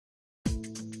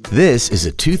This is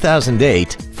a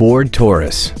 2008 Ford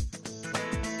Taurus.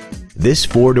 This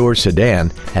four-door sedan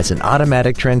has an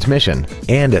automatic transmission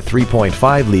and a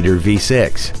 3.5-liter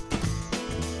V6.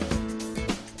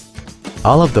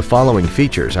 All of the following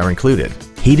features are included: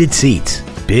 heated seats,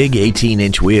 big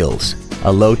 18-inch wheels,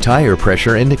 a low tire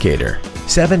pressure indicator,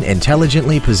 7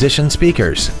 intelligently positioned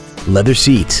speakers, leather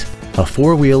seats, a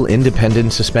 4-wheel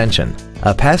independent suspension,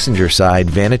 a passenger side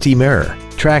vanity mirror,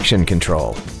 traction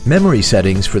control, memory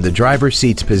settings for the driver's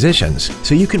seat's positions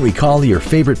so you can recall your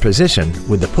favorite position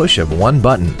with the push of one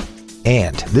button.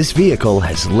 And this vehicle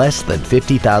has less than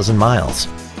 50,000 miles.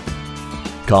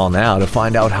 Call now to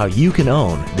find out how you can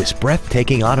own this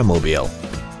breathtaking automobile.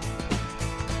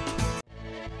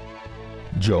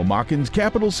 Joe Machens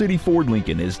Capital City Ford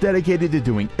Lincoln is dedicated to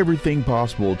doing everything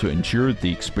possible to ensure that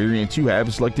the experience you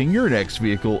have selecting your next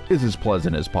vehicle is as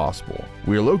pleasant as possible.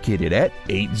 We're located at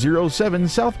 807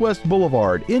 Southwest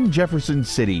Boulevard in Jefferson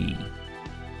City.